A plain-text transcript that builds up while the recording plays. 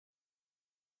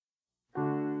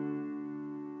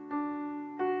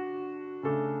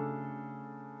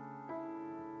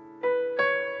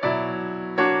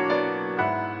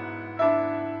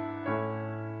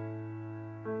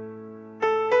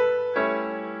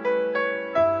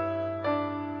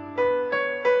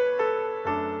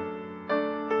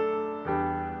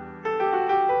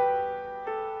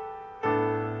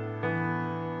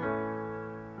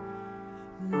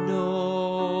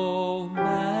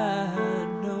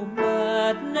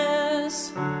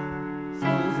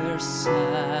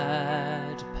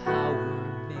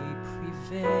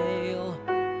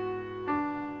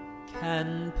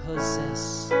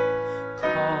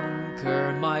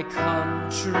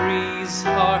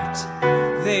heart,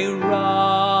 they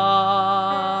rise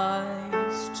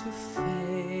to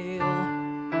fail.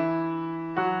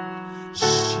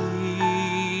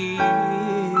 She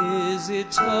is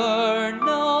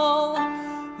eternal,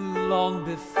 long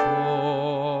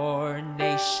before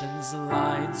nations'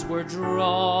 lines were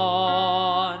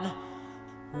drawn.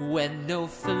 When no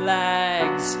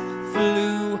flags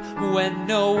flew, when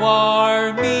no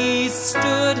army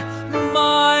stood,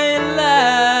 my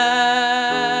land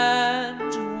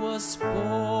was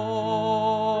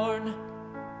born.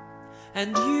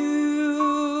 And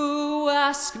you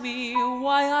ask me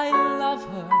why I love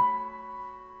her.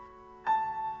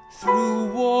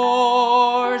 Through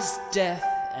wars, death,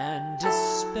 and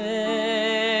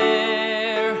despair,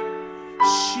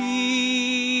 she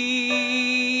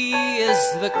is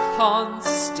the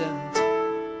constant.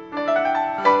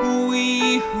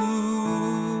 We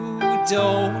who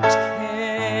don't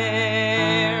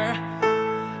care.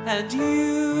 And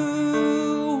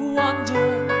you wonder,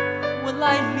 will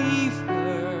I leave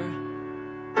her?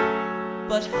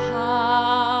 But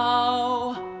how